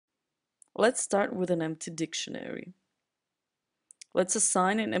Let's start with an empty dictionary. Let's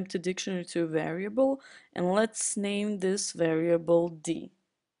assign an empty dictionary to a variable, and let's name this variable D.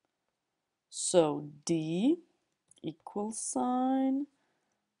 So D equals sign,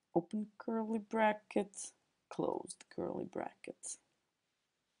 open curly bracket, closed curly bracket.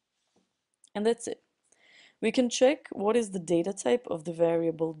 And that's it. We can check what is the data type of the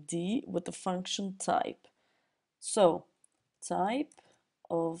variable D with the function type. So type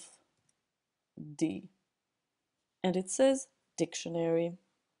of D. And it says dictionary.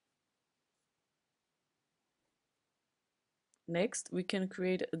 Next, we can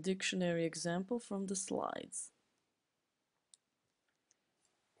create a dictionary example from the slides.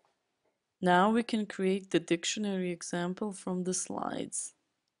 Now we can create the dictionary example from the slides.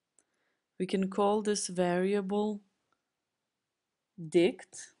 We can call this variable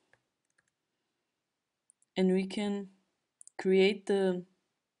dict, and we can create the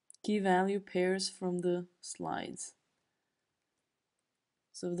key value pairs from the slides.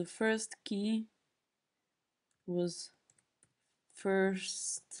 So the first key was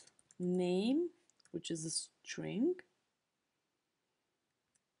first name, which is a string,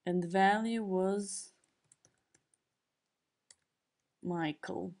 and the value was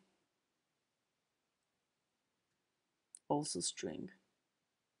Michael, also string.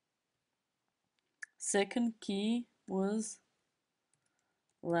 Second key was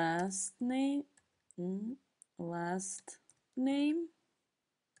last name, and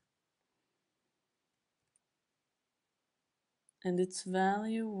its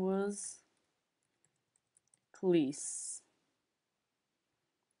value was Cleese.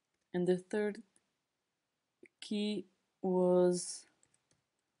 And the third key was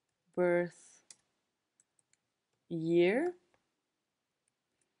birth year,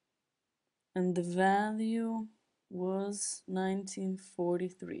 and the value was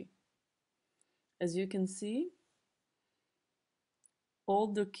 1943. As you can see, all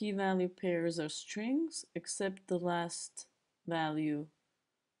the key value pairs are strings except the last value,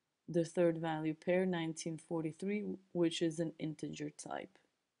 the third value pair, 1943, which is an integer type.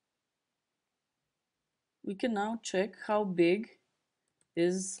 We can now check how big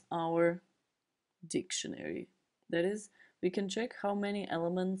is our dictionary. That is, we can check how many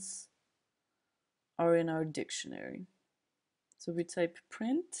elements are in our dictionary. So we type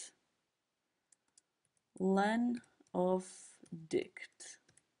print len of dict,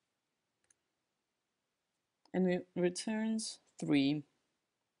 and it returns 3.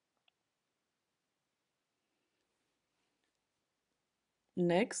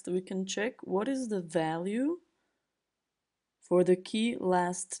 Next, we can check what is the value for the key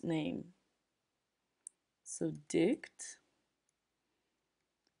last name. So dict,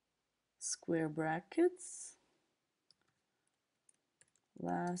 square brackets,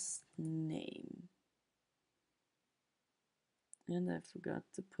 last name. And I forgot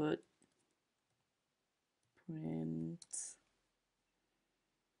to put print.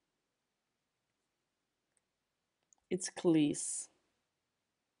 It's Cleese.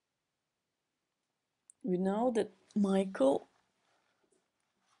 We know that Michael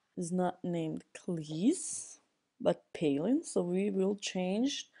is not named Cleese, but Palin, so we will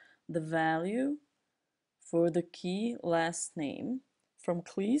change the value for the key last name from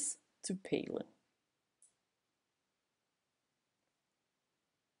Cleese to Palin.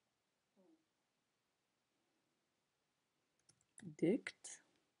 Dict,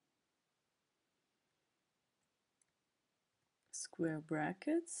 square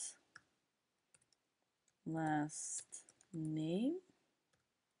brackets, last name,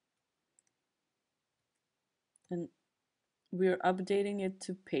 and we're updating it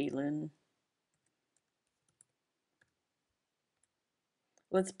to Palin.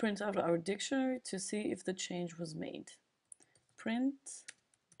 Let's print out our dictionary to see if the change was made. Print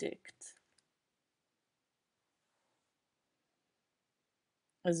dict.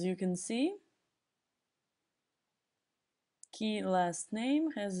 As you can see, key last name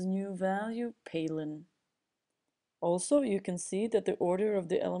has a new value, Palin. Also, you can see that the order of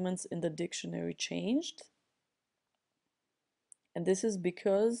the elements in the dictionary changed. And this is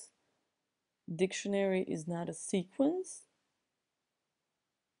because dictionary is not a sequence,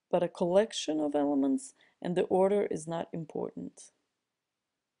 but a collection of elements, and the order is not important.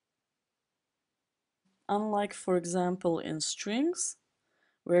 Unlike, for example, in strings,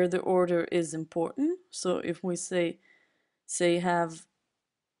 where the order is important. So if we say have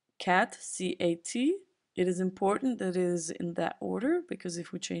cat, C-A-T, it is important that it is in that order, because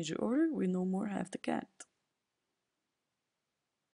if we change the order, we no more have the cat.